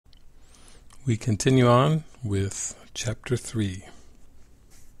We continue on with Chapter 3,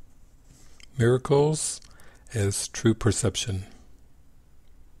 Miracles as True Perception.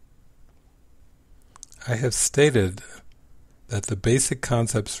 I have stated that the basic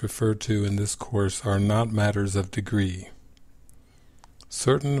concepts referred to in this course are not matters of degree.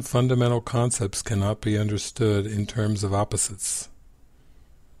 Certain fundamental concepts cannot be understood in terms of opposites.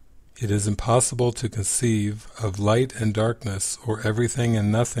 It is impossible to conceive of light and darkness or everything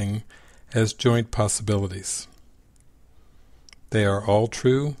and nothing as joint possibilities. They are all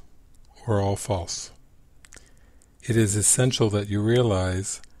true or all false. It is essential that you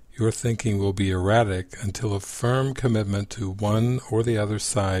realize your thinking will be erratic until a firm commitment to one or the other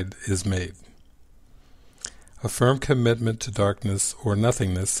side is made. A firm commitment to darkness or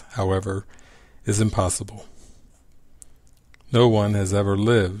nothingness, however, is impossible. No one has ever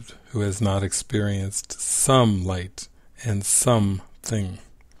lived who has not experienced some light and some thing.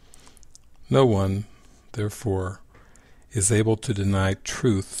 No one, therefore, is able to deny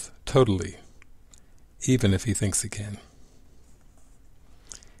truth totally, even if he thinks he can.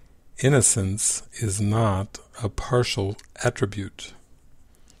 Innocence is not a partial attribute.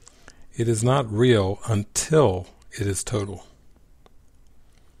 It is not real until it is total.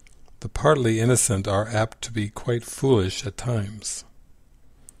 The partly innocent are apt to be quite foolish at times.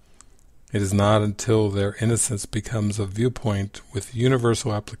 It is not until their innocence becomes a viewpoint with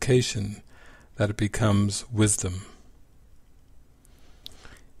universal application that it becomes wisdom.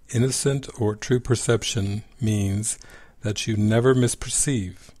 Innocent or true perception means that you never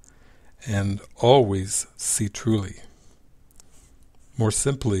misperceive and always see truly. More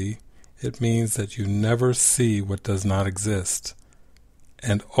simply, it means that you never see what does not exist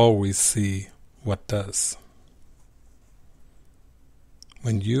and always see what does.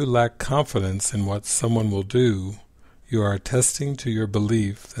 When you lack confidence in what someone will do, you are attesting to your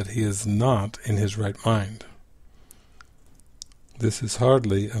belief that he is not in his right mind. This is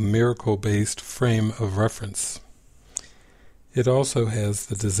hardly a miracle-based frame of reference. It also has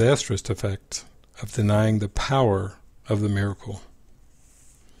the disastrous effect of denying the power of the miracle.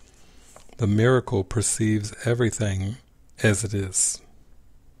 The miracle perceives everything as it is.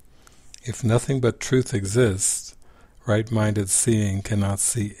 If nothing but truth exists, right-minded seeing cannot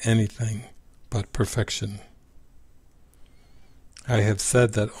see anything but perfection. I have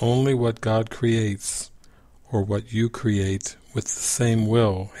said that only what God creates, or what you create with the same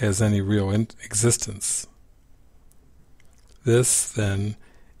will, has any real existence. This, then,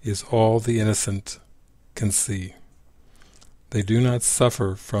 is all the innocent can see. They do not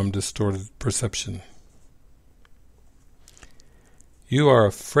suffer from distorted perception. You are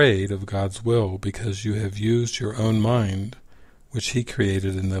afraid of God's will because you have used your own mind, which He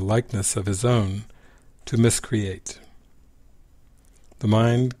created in the likeness of His own, to miscreate. The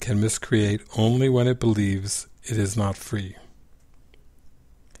mind can miscreate only when it believes it is not free.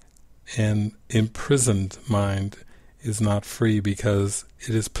 An imprisoned mind is not free because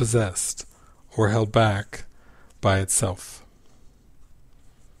it is possessed or held back by itself.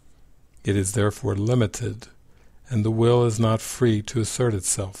 It is therefore limited, and the will is not free to assert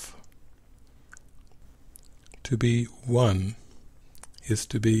itself. To be one is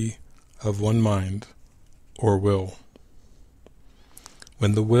to be of one mind or will.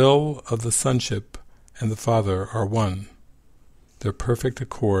 When the will of the Sonship and the Father are one, their perfect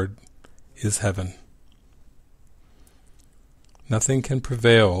accord is heaven. Nothing can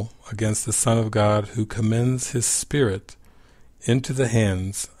prevail against the Son of God who commends His Spirit into the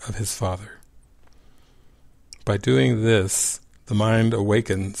hands of His Father. By doing this, the mind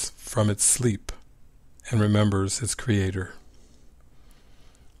awakens from its sleep and remembers its Creator.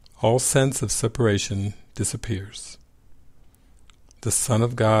 All sense of separation disappears. The Son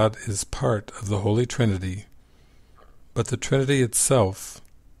of God is part of the Holy Trinity, but the Trinity itself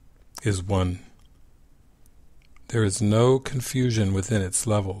is one. There is no confusion within its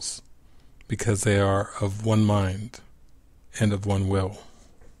levels, because they are of one mind and of one will.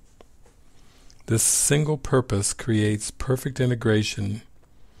 This single purpose creates perfect integration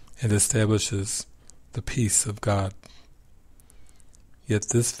and establishes the peace of God. Yet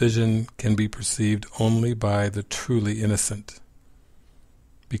this vision can be perceived only by the truly innocent.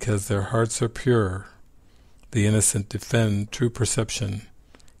 Because their hearts are pure, the innocent defend true perception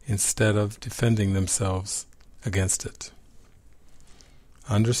instead of defending themselves against it.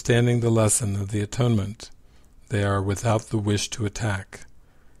 Understanding the lesson of the atonement, they are without the wish to attack,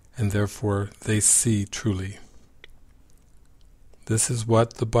 and therefore they see truly. This is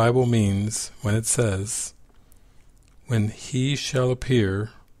what the Bible means when it says, "When He shall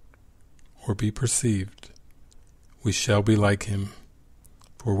appear, or be perceived, we shall be like Him,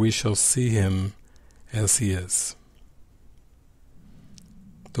 for we shall see him as he is.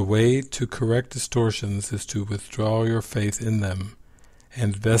 The way to correct distortions is to withdraw your faith in them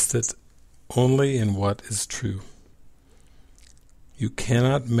and vest it only in what is true. You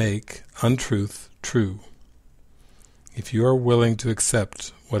cannot make untruth true. If you are willing to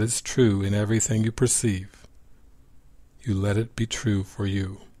accept what is true in everything you perceive, you let it be true for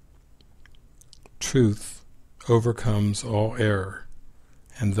you. Truth overcomes all error,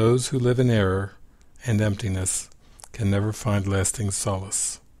 and those who live in error and emptiness can never find lasting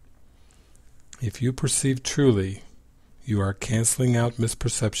solace. If you perceive truly, you are canceling out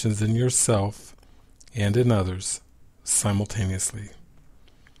misperceptions in yourself and in others simultaneously.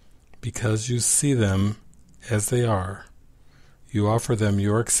 Because you see them as they are, you offer them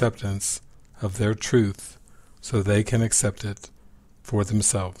your acceptance of their truth so they can accept it for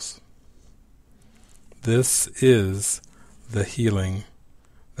themselves. This is the healing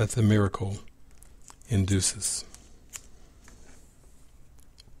that the miracle induces.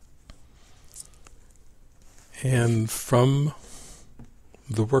 And from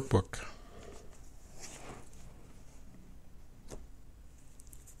the workbook,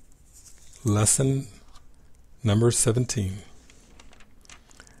 lesson number 17.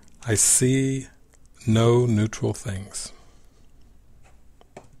 I see no neutral things.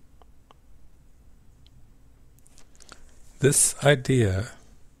 This idea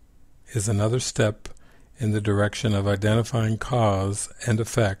is another step in the direction of identifying cause and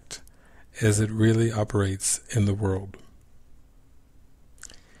effect as it really operates in the world.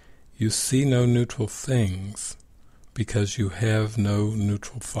 You see no neutral things because you have no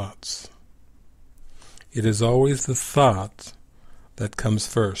neutral thoughts. It is always the thought that comes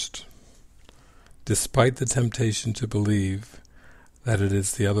first, despite the temptation to believe that it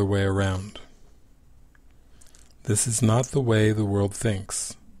is the other way around. This is not the way the world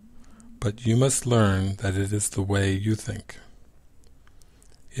thinks, but you must learn that it is the way you think.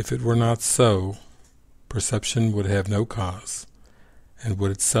 If it were not so, perception would have no cause, and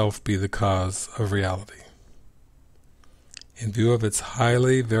would itself be the cause of reality. In view of its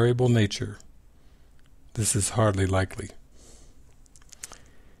highly variable nature, this is hardly likely.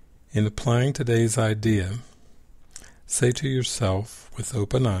 In applying today's idea, say to yourself with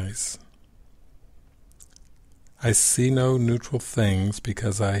open eyes, I see no neutral things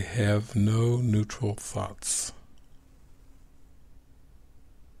because I have no neutral thoughts.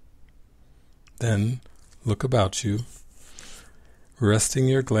 Then look about you, resting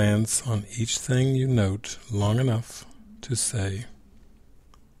your glance on each thing you note long enough to say,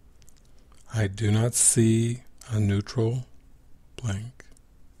 I do not see a neutral blank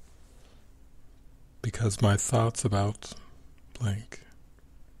because my thoughts about blank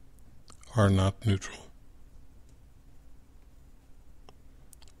are not neutral.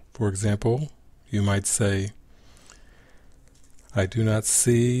 For example, you might say, I do not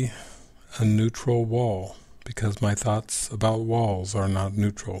see a neutral wall because my thoughts about walls are not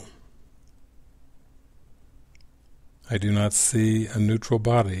neutral. I do not see a neutral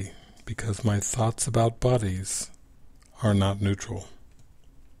body because my thoughts about bodies are not neutral.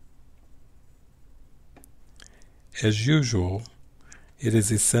 As usual, it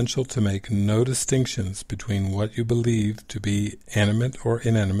is essential to make no distinctions between what you believe to be animate or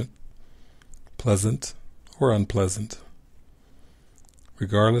inanimate, pleasant or unpleasant.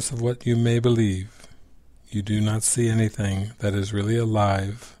 Regardless of what you may believe, you do not see anything that is really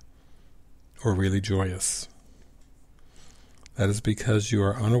alive or really joyous. That is because you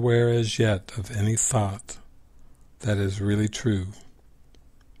are unaware as yet of any thought that is really true,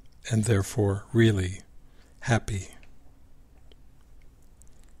 and therefore really happy.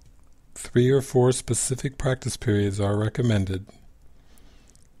 3 or 4 specific practice periods are recommended,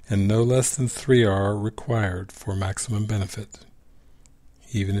 and no less than 3 are required for maximum benefit,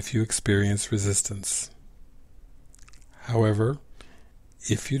 even if you experience resistance. However,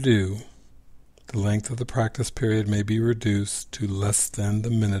 if you do, the length of the practice period may be reduced to less than the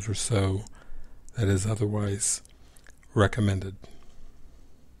minute or so that is otherwise recommended.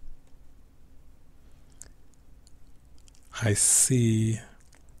 I see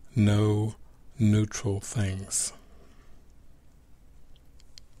no neutral things.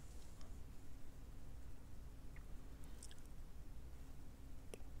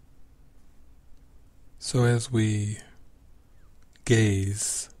 So as we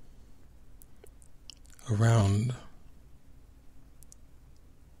gaze around,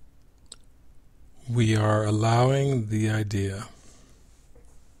 we are allowing the idea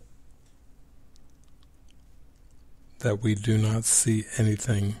that we do not see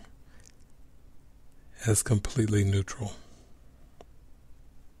anything as completely neutral.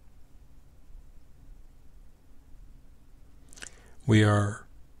 we are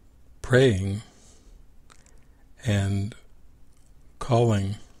praying and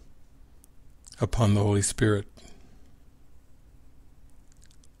calling upon the Holy Spirit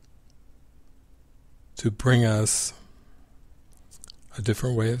to bring us a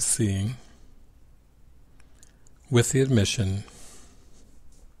different way of seeing, with the admission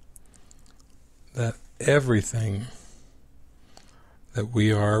that everything that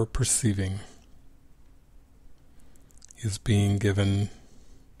we are perceiving is being given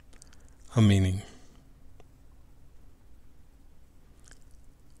a meaning,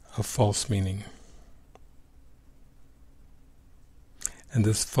 a false meaning. And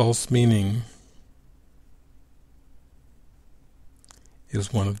this false meaning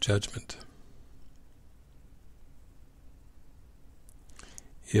is one of judgment.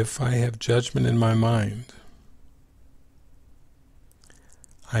 If I have judgment in my mind,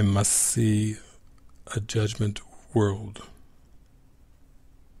 I must see a judgment world.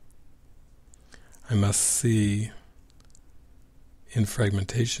 I must see in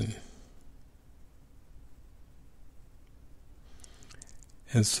fragmentation.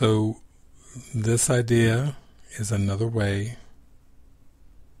 And so this idea is another way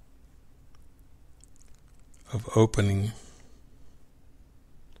of opening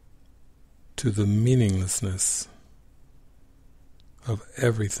to the meaninglessness of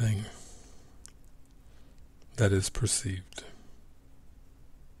everything that is perceived.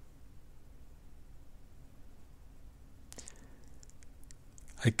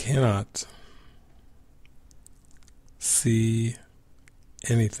 I cannot see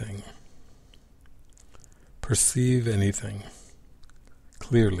anything, perceive anything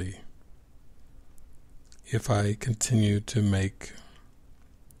clearly if I continue to make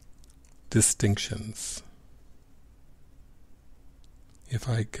distinctions, if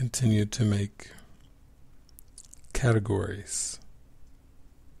I continue to make categories,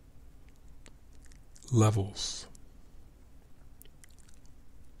 levels,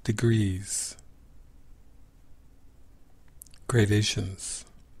 degrees, gradations.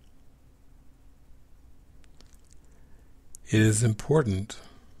 It is important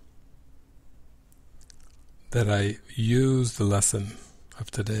that I use the lesson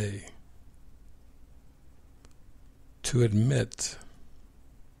of today to admit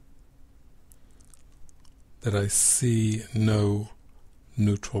that I see no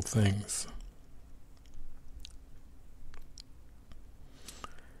neutral things.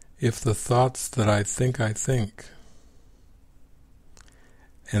 If the thoughts that I think and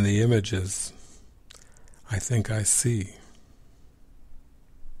the images I think I see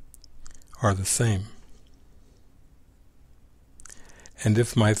are the same, and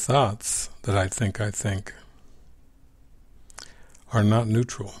if my thoughts that I think are not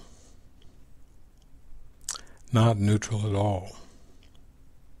neutral at all,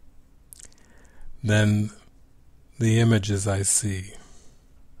 then the images I see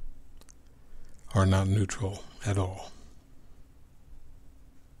are not neutral at all.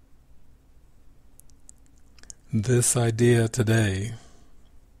 This idea today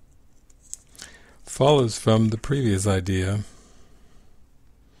follows from the previous idea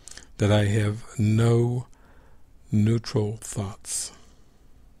that I have no neutral thoughts.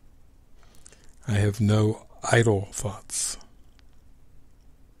 I have no idle thoughts.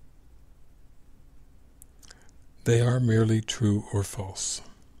 They are merely true or false.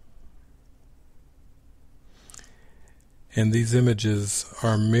 And these images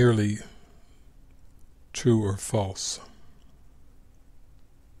are merely true or false.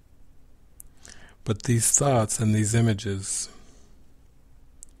 But these thoughts and these images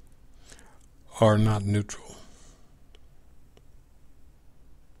are not neutral.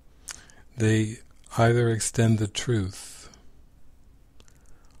 They either extend the truth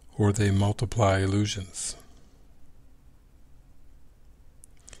or they multiply illusions.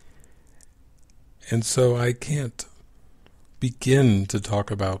 And so I can't begin to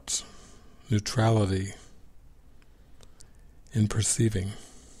talk about neutrality in perceiving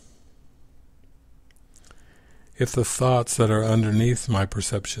if the thoughts that are underneath my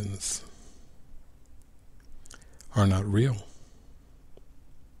perceptions are not real.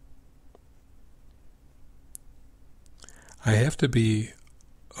 I have to be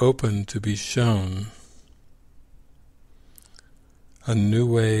open to be shown a new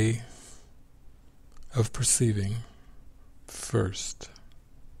way of perceiving first,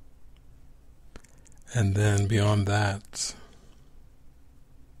 and then beyond that,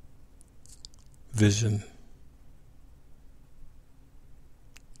 vision,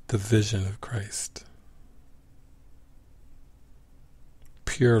 the vision of Christ,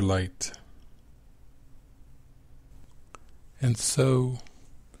 pure light. And so,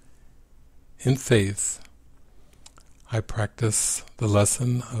 in faith, I practice the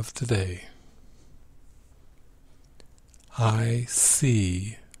lesson of today. I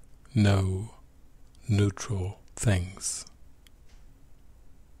see no neutral things.